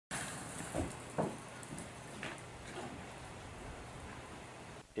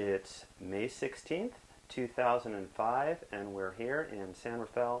It's May 16th, 2005, and we're here in San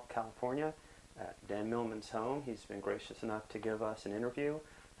Rafael, California, at Dan Millman's home. He's been gracious enough to give us an interview.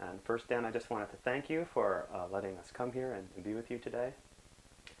 And first, Dan, I just wanted to thank you for letting us come here and be with you today.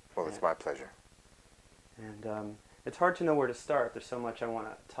 Well, it's my pleasure. And it's hard to know where to start. There's so much I want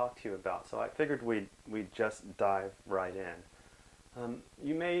to talk to you about, so I figured we'd just dive right in.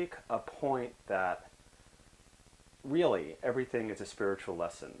 You make a point that really everything is a spiritual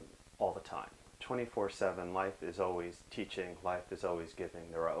lesson all the time. 24/7, life is always teaching, life is always giving,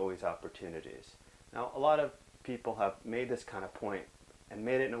 there are always opportunities. Now, a lot of people have made this kind of point and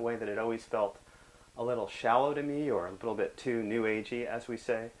made it in a way that it always felt a little shallow to me, or a little bit too new agey, as we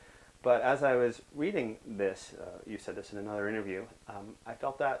say. But as I was reading this, you said this in another interview, I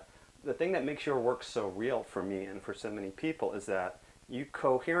felt that the thing that makes your work so real for me and for so many people is that you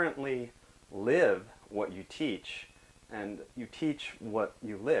coherently live what you teach, and you teach what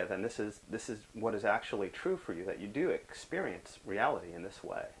you live, and this is what is actually true for you, that you do experience reality in this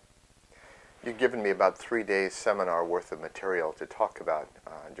way. You've given me about 3 days seminar worth of material to talk about,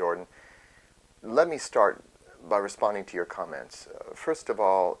 Jordan. Let me start by responding to your comments. First of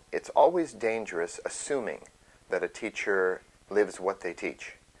all, it's always dangerous assuming that a teacher lives what they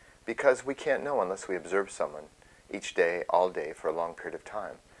teach, because we can't know unless we observe someone each day, all day, for a long period of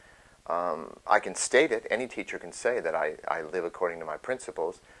time. I can state it, any teacher can say that I live according to my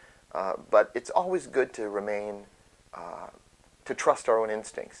principles, but it's always good to remain, to trust our own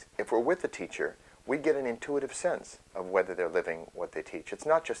instincts. If we're with the teacher, we get an intuitive sense of whether they're living what they teach. It's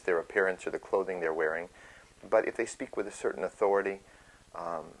not just their appearance or the clothing they're wearing, but if they speak with a certain authority,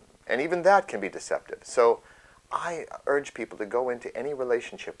 and even that can be deceptive. So I urge people to go into any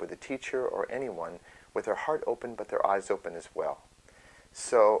relationship with a teacher or anyone with their heart open but their eyes open as well.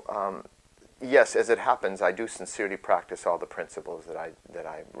 So yes, as it happens, I do sincerely practice all the principles that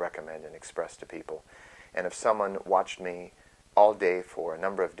I recommend and express to people. And if someone watched me all day for a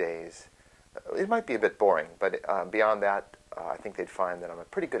number of days, it might be a bit boring, but beyond that, I think they'd find that I'm a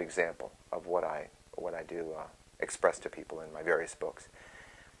pretty good example of what I do express to people in my various books.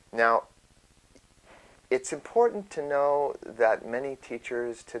 Now, it's important to know that many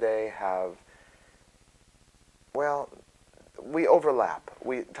teachers today have, well, we overlap.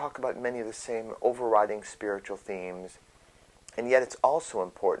 We talk about many of the same overriding spiritual themes, and yet it's also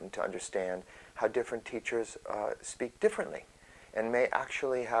important to understand how different teachers speak differently and may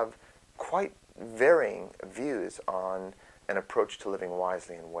actually have quite varying views on an approach to living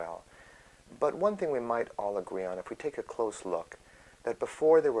wisely and well. But one thing we might all agree on, if we take a close look, that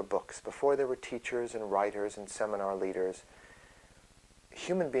before there were books, before there were teachers and writers and seminar leaders,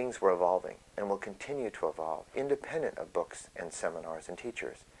 human beings were evolving and will continue to evolve, independent of books and seminars and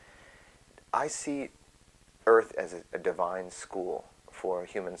teachers. I see Earth as a divine school for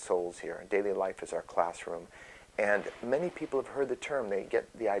human souls here. Daily life is our classroom. And many people have heard the term. They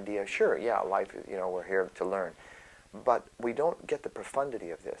get the idea, sure, yeah, life is, we're here to learn. But we don't get the profundity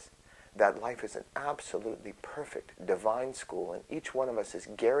of this, that life is an absolutely perfect divine school, and each one of us is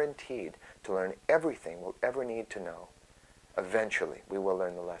guaranteed to learn everything we'll ever need to know. Eventually, we will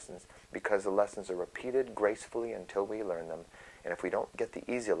learn the lessons, because the lessons are repeated gracefully until we learn them. And if we don't get the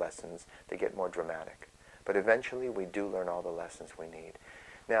easy lessons, they get more dramatic. But eventually, we do learn all the lessons we need.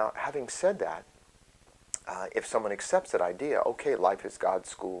 Now, having said that, if someone accepts that idea, okay, life is God's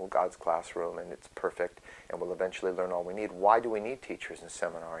school, God's classroom, and it's perfect, and we'll eventually learn all we need. Why do we need teachers and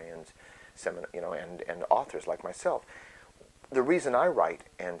seminarians, and authors like myself? The reason I write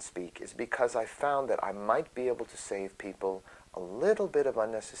and speak is because I found that I might be able to save people a little bit of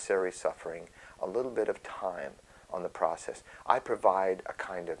unnecessary suffering, a little bit of time on the process. I provide a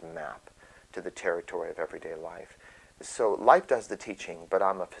kind of map to the territory of everyday life. So life does the teaching, but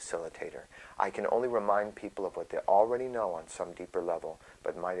I'm a facilitator. I can only remind people of what they already know on some deeper level,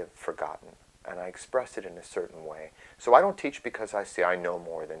 but might have forgotten. And I express it in a certain way. So I don't teach because I say I know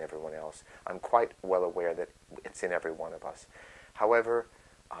more than everyone else. I'm quite well aware that it's in every one of us. However,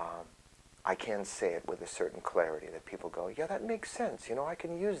 I can say it with a certain clarity that people go, yeah, that makes sense. I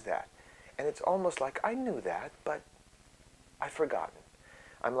can use that. And it's almost like I knew that, but I've forgotten.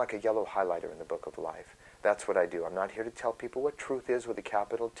 I'm like a yellow highlighter in the book of life. That's what I do. I'm not here to tell people what truth is with a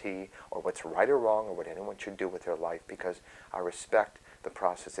capital T, or what's right or wrong, or what anyone should do with their life, because I respect the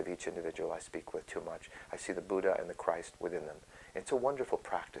process of each individual I speak with too much. I see the Buddha and the Christ within them. It's a wonderful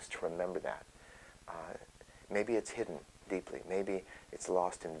practice to remember that. Maybe it's hidden deeply. Maybe it's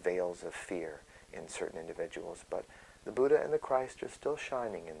lost in veils of fear in certain individuals. But the Buddha and the Christ are still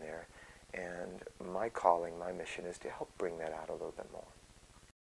shining in there. And my calling, my mission is to help bring that out a little bit more.